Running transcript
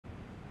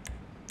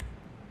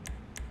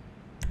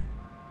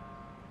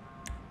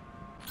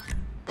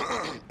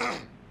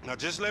Now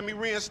just let me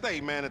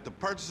reinstate, man, that the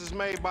purchases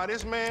made by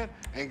this man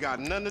ain't got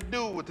nothing to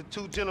do with the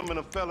two gentlemen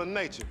of felon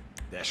nature.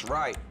 That's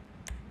right.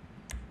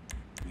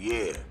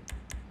 Yeah.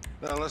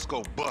 Now let's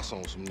go bust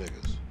on some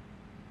niggas.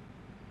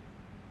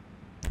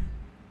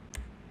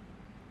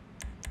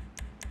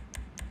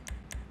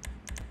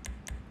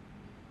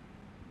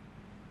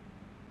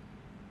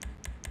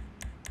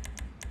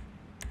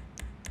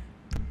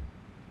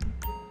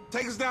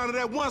 Take us down to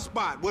that one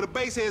spot where the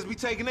baseheads be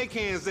taking their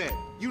cans at.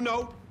 You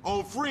know,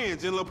 on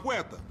Fringe in La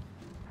Puerta.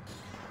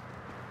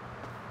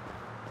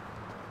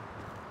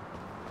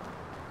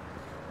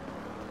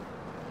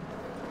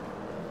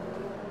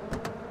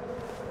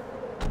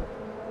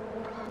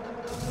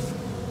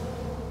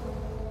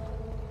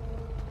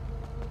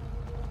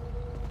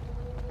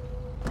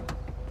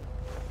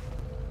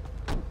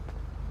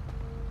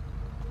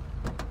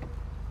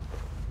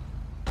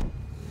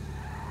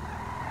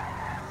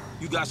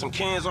 You got some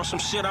cans or some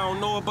shit I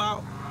don't know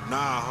about?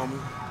 Nah, homie.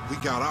 We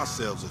got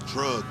ourselves a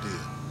drug deal.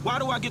 Why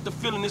do I get the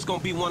feeling this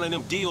gonna be one of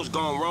them deals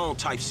gone wrong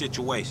type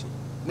situation?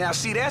 Now,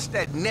 see, that's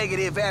that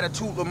negative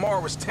attitude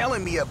Lamar was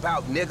telling me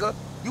about, nigga.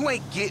 You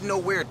ain't getting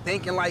nowhere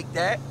thinking like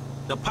that.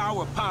 The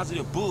power of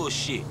positive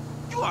bullshit.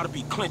 You ought to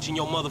be clenching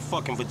your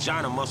motherfucking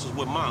vagina muscles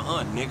with my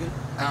aunt, nigga.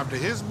 After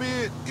his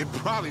bid, it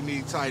probably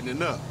needs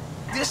tightening up.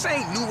 This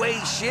ain't new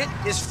age shit.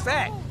 It's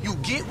fact. You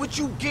get what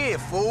you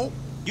give, fool.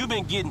 You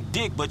been getting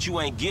dick, but you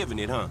ain't giving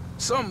it, huh?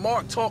 Some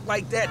Mark talk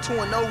like that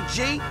to an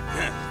OG?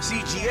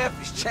 CGF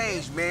has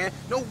changed, man.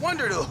 No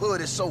wonder the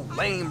hood is so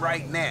lame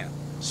right now.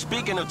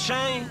 Speaking of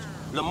change,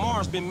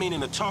 Lamar's been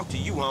meaning to talk to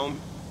you, homie.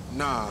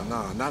 Nah,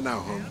 not now,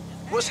 homie.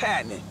 What's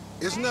happening?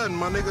 It's nothing,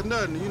 my nigga,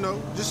 nothing, you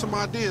know. Just some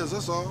ideas,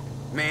 that's all.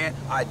 Man,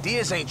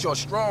 ideas ain't your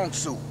strong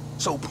suit,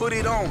 so put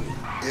it on me.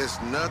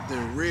 It's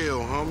nothing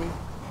real, homie.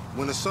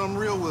 When it's something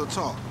real, we'll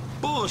talk.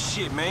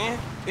 Bullshit, man.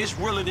 It's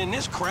realer than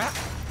this crap.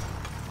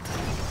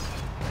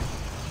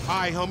 All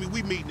right, homie,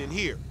 we meeting in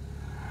here.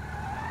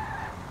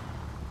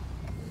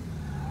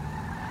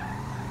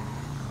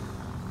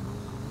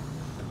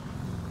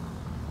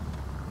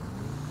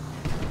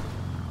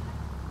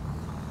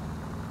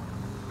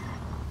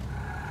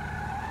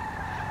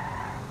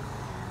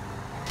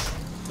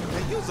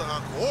 Man, you's an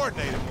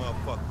uncoordinated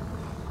motherfucker.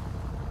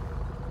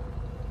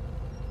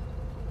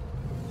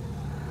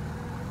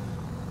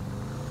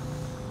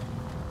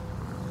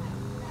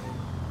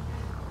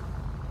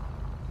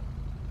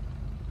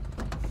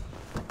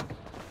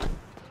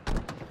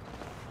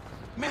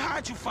 Man,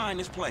 how'd you find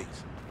this place?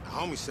 The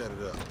homie set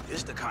it up.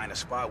 It's the kind of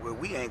spot where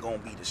we ain't gonna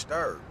be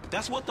disturbed.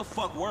 That's what the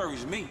fuck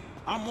worries me.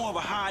 I'm more of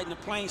a hide in the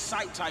plain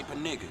sight type of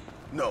nigga.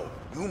 No,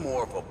 you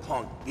more of a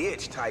punk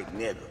bitch type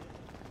nigga.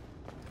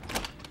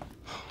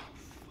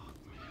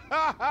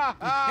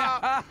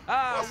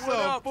 What's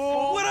up,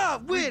 fool? What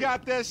up with We it?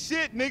 got that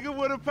shit, nigga,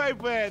 with a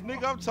paper at.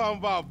 Nigga, I'm talking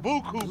about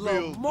buku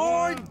bills.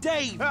 Lamar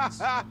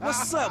Davis.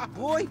 What's up,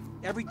 boy?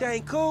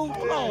 Everything cool?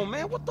 Hold on,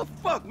 man. What the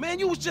fuck, man?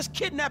 You was just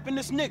kidnapping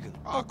this nigga.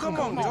 Oh, come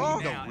on,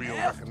 dog. You don't real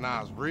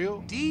recognize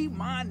real. D,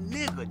 my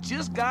nigga,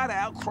 just got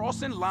out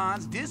crossing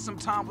lines, did some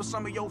time with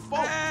some of your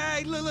folks.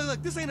 Hey,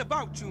 look, this ain't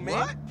about you, man.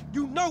 What?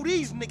 You know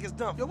these niggas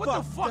done Yo, what the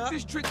fucked fuck up.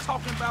 this trick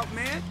talking about,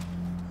 man?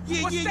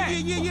 Yeah, What's yeah, that?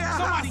 yeah.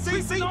 Somebody See,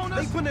 creeping on they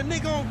us? putting a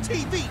nigga on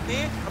TV,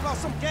 man, about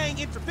some gang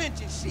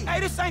intervention shit. Hey,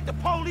 this ain't the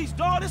police,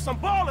 dog. This some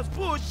ballers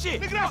bullshit.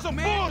 Nigga, that's some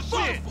man.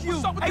 bullshit. Fuck you.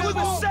 What's up with Hey, we this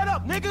was ball? set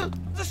up,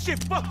 nigga. This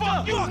shit fucked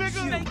up. you, nigga.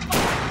 Snake,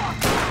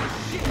 fuck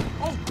shit.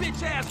 Oh,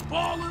 bitch ass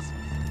ballers.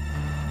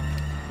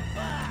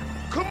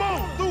 Come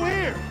on, through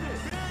here.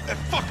 That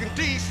fucking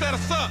D set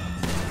us up.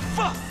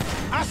 Fuck.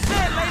 I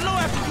said lay low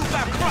after you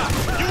got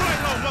cropped. You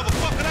ain't no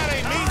motherfucker, that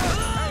ain't me.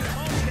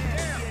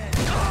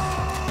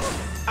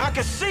 I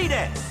can see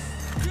that.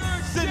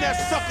 Send that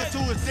sucker to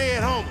his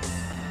dead homie.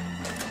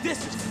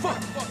 This is fuck.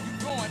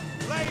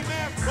 Lame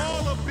ass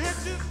ball of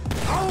bitches.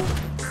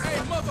 Hey,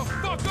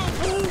 motherfucker.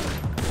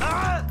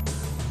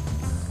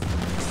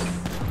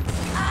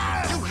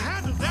 You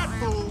handled that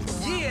fool.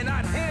 Yeah, and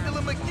I'd handle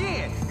him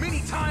again.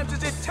 Many times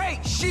as it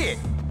takes. Shit.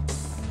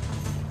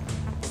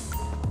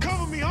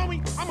 Cover me,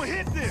 homie. I'ma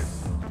hit this.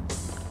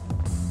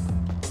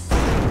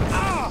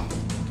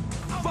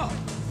 Fuck.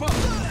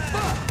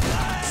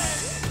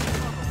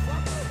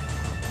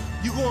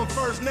 You going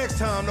first next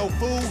time, no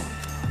fool.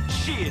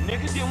 Shit,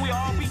 nigga, then we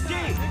all be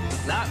dead.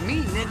 Not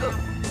me, nigga.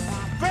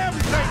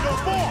 Families ain't no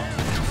more.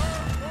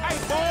 Hey,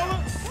 baller,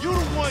 you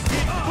the one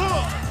getting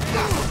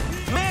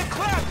booked. Man,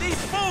 clap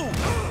these fools.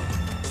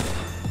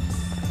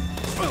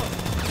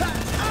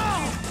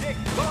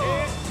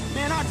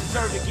 Man, I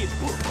deserve to get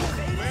booked.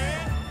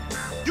 Man,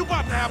 you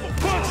about to have a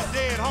bunch of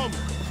dead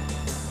homies.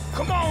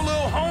 Come on,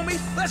 little homie.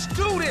 Let's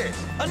do this.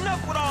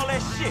 Enough with all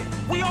that shit.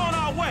 We on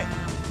our way.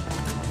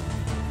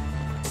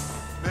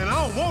 Man,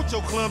 I don't want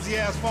your clumsy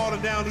ass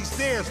falling down these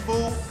stairs,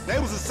 fool. They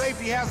was a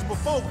safety hazard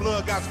before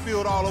blood got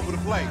spilled all over the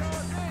place.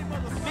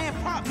 Man,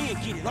 pop me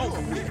and get it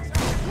over with.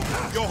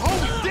 Your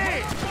homie's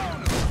dead.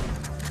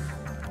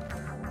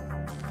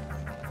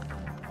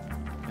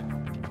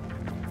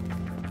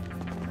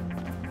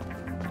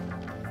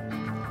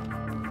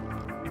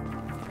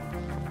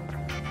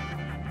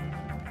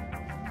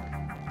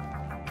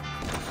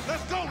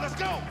 go, let's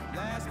go!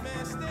 Last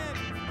man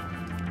standing.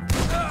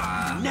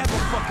 Never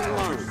fucking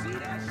learn. See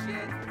that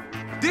shit?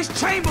 This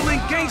Chamberlain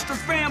gangster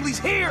family's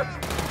here!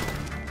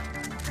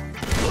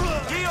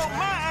 Kill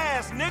my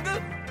ass,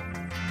 nigga!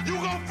 You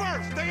go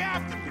first, stay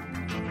after me!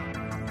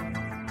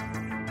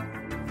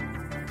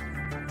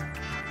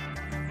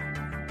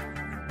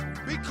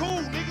 Be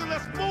cool, nigga,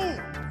 let's move!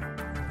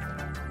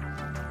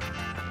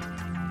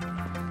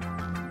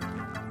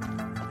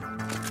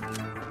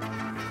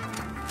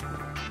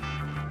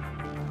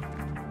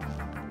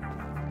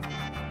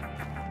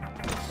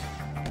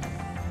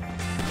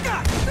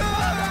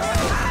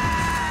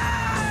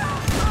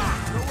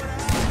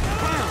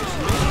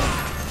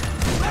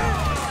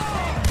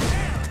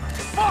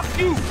 Fuck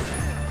you!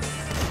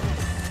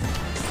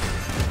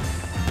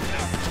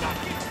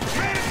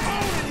 Man, it's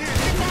on in here,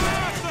 get my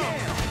ass up!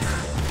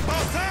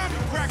 About time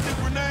you cracked this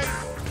grenade!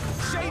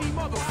 Shady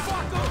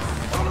motherfucker!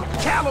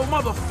 Callow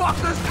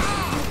motherfuckers!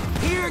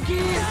 Here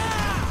again?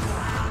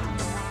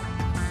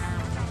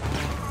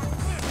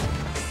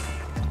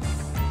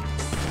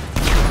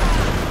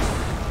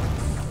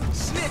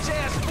 Snitch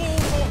ass fool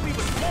thought we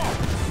was smart.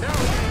 Now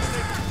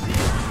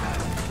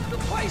the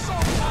place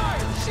on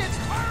fire. Shit's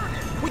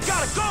burning. We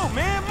gotta go,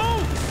 man.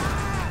 Move!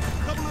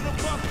 Couple of them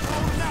bucks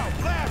holding out,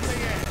 blast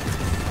they ass!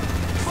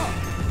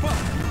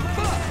 Fuck.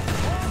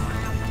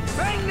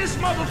 Bang this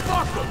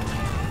motherfucker!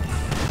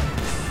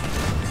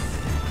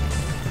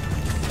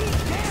 Get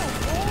down,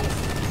 fool!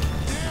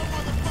 Damn,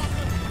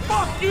 motherfucker!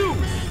 Fuck you!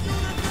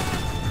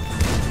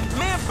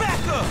 Man,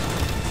 back up!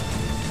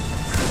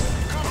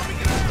 Come on,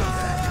 get out!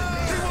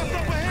 See what's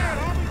up ahead,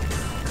 homie!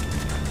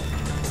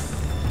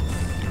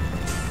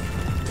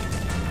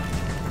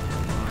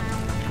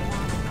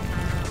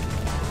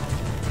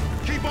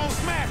 Keep on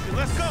smashing,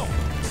 let's go!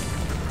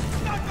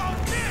 Stuck on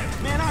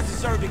this! Man, I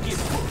deserve to get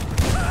booked.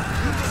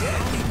 You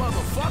deadly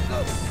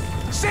motherfucker!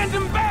 Send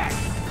him back!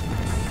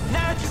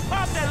 Now that you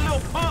pop that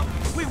little pump,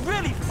 we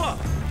really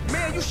fucked.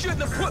 Man, you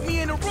shouldn't have put me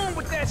in the room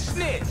with that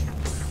snitch!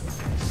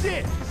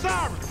 Shit,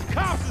 sorry,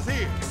 cops is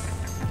here!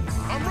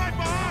 I'm right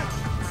behind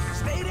you!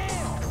 Stay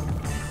down!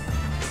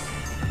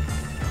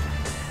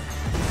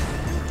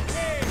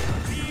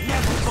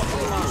 Never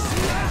fucking learn.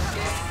 See that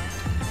shit?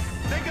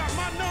 They got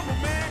my number,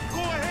 man.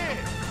 Go ahead.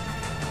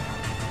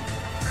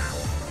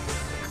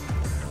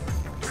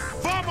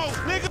 Vamos,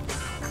 nigga.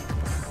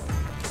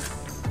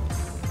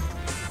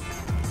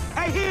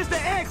 Hey, here's the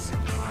exit.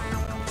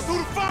 Through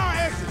the fire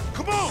exit.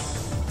 Come on.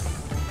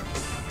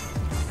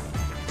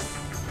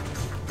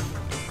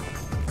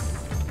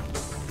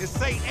 It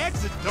say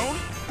exit, don't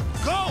it?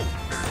 Go.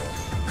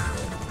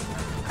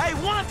 Hey,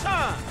 one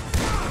time.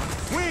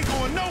 We ain't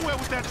going nowhere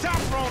with that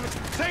chopper on us.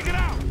 Take it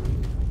out.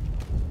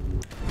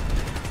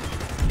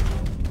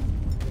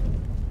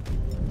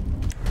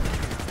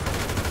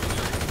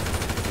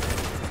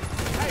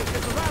 Hey,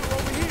 there's a ladder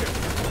over here.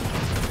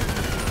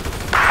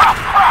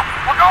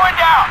 We're going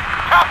down!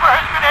 Chopper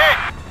has been hit!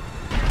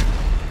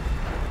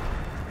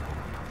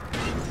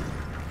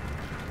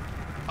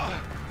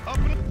 Up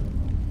and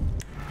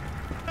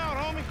out,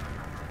 homie.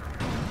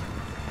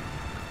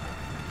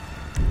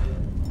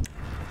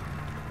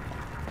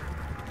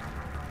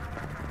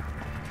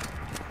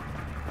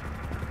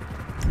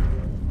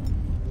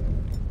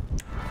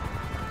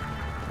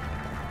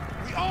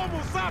 We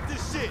almost out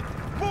this shit.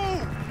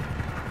 Move.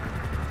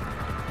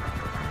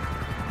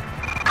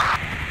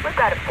 We've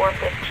got a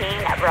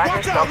 415 at Rogers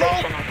Watch out,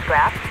 Probation and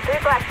Scrap. 3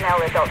 black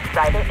male adults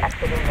cited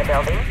exiting the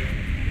building.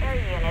 Air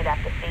unit at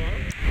the scene.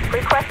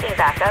 Requesting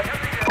backup.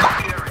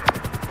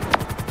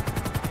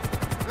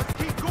 Let's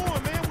keep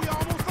going, man. We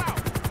almost out.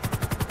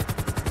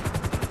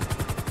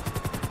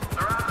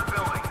 Surround the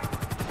building.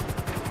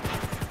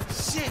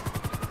 Shit.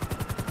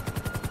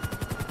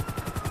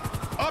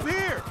 Up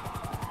here.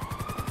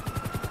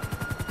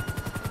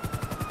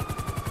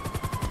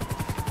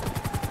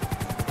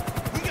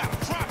 We gotta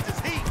drop this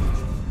heat.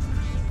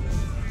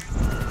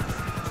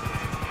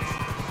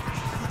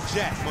 You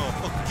jack,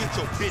 motherfucker. Get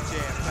your bitch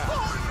ass out.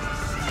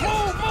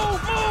 Move!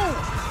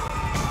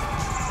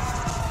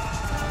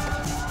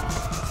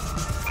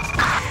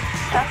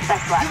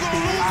 Suspect last You gonna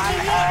seen lose on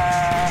me,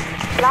 what?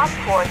 Block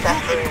 4 You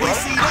Dusty get Way.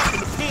 PC'd up in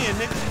the pen,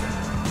 nigga.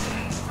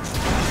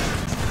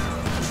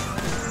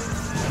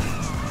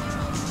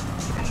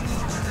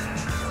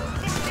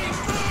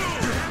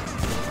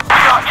 We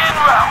are en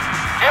route.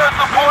 Air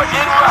support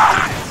en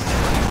route.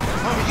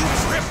 Homie, you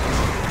tripping.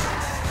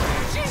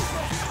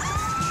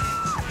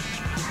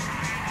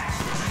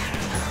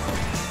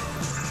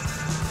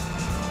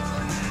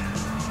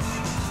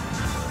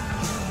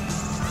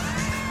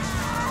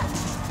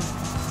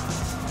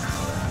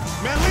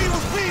 Man, leave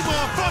us be,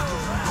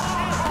 motherfuckers.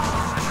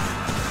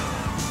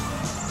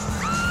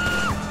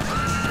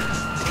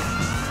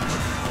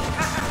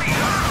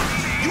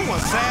 You one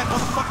sad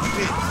motherfucking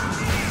bitch.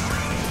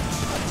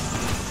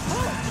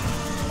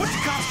 What the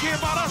cops care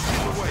about us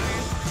anyway?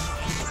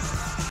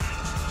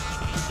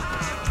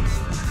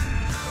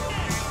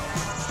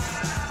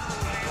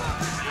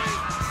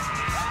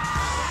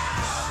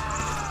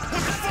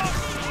 What the fuck?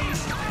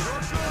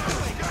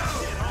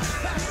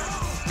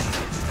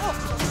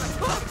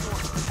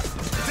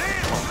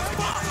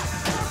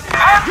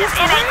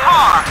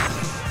 car!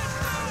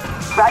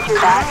 Roger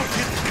I that. don't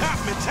get the cop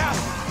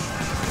mentality.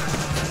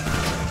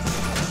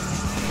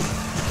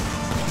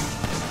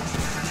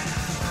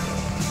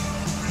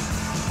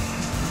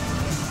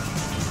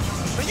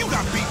 Man, you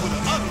got beat with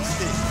an ugly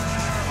stick.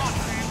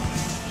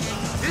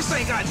 This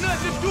ain't got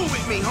nothing to do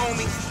with me,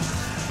 homie.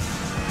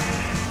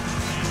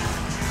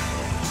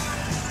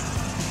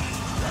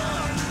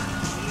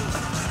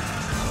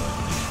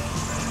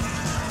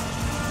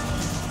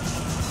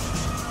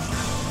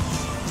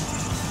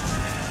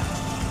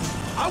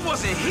 I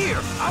wasn't here.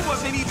 I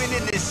wasn't even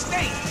in this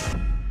state.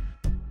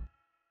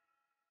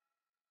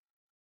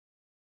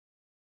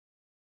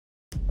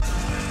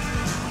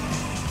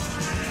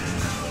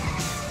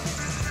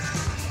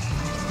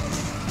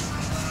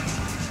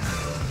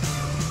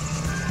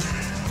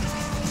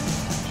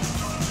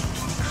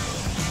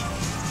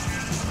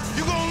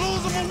 You gonna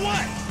lose him or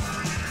what?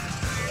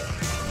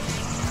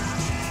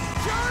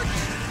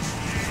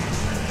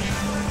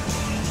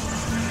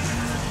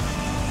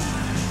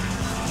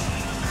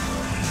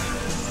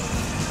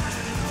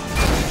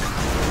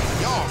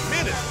 Y'all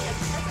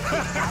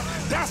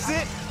minutes. That's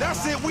it.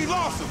 That's it. We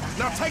lost him.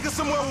 Now take us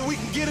somewhere where we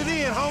can get it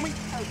in, homie.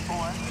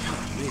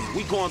 Man,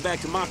 we going back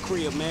to my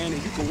crib, man,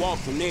 and you can walk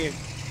from there.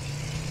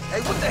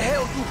 Hey, what the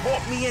hell you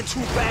brought me into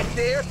back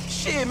there?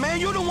 Shit, man,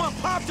 you the one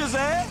popped his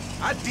ass.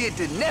 I did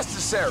the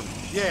necessary.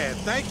 Yeah,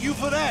 thank you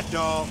for that,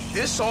 dawg.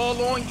 This all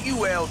on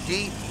you,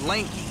 LD,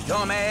 lanky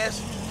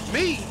dumbass.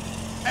 Me?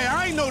 Hey,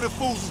 I ain't know the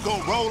fools was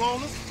gonna roll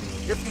on us.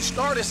 If you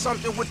started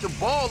something with the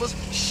ballers,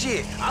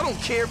 shit, I don't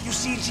care if you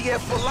CGF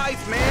for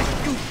life, man.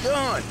 You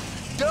done.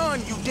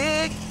 Done, you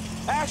dig?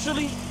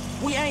 Actually,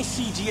 we ain't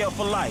CGL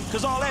for life,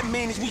 cause all that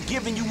means is we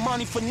giving you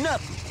money for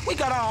nothing. We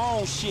got our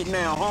own shit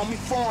now, homie,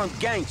 foreign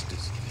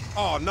gangsters.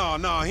 Oh,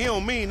 no, he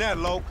don't mean that,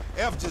 Lo.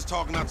 F just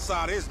talking out the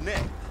side of his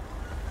neck.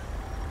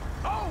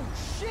 Oh,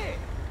 shit.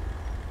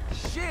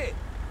 Shit.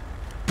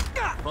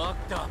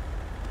 Fucked up.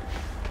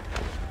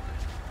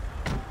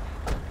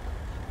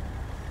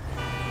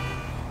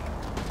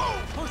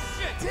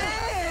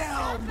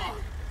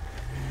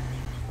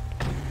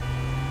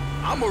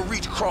 I'ma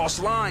reach cross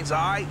lines,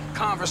 alright?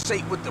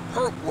 Conversate with the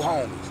purple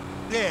homies.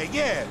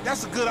 Yeah,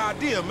 that's a good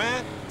idea,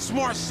 man.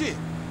 Smart shit.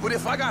 But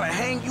if I gotta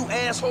hang you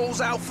assholes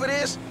out for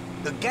this,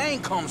 the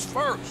gang comes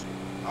first.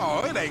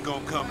 Oh, it ain't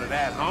gonna come to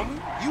that, homie.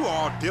 You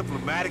all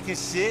diplomatic and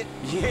shit.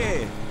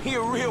 Yeah, he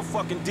a real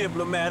fucking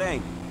diplomat,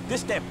 ain't he?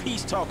 This that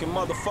peace-talking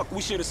motherfucker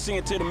we should have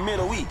sent to the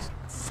Middle East.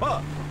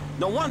 Fuck.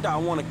 No wonder I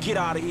want to get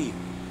out of here.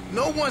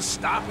 No one's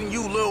stopping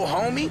you, little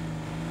homie.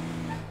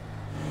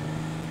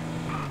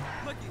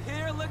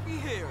 Looky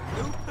here,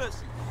 new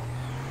pussy.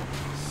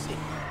 Shit.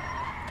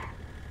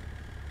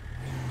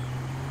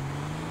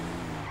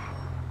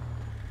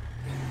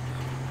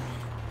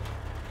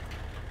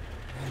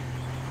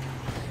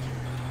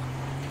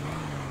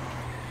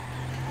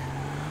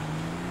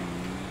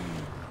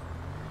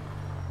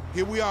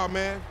 Here we are,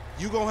 man.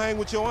 You gonna hang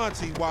with your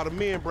auntie while the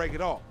men break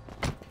it off.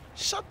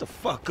 Shut the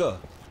fuck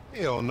up.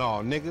 Hell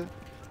no, nigga.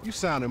 You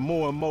sounding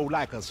more and more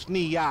like a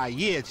snee-eye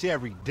itch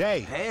every day.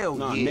 Hell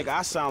Nah, yeah. nigga,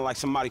 I sound like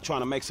somebody trying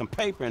to make some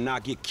paper and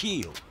not get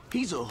killed.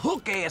 He's a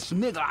hook-ass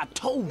nigga, I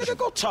told you. Nigga,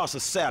 go toss a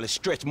salad,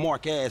 stretch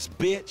mark ass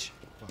bitch.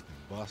 Fucking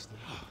buster.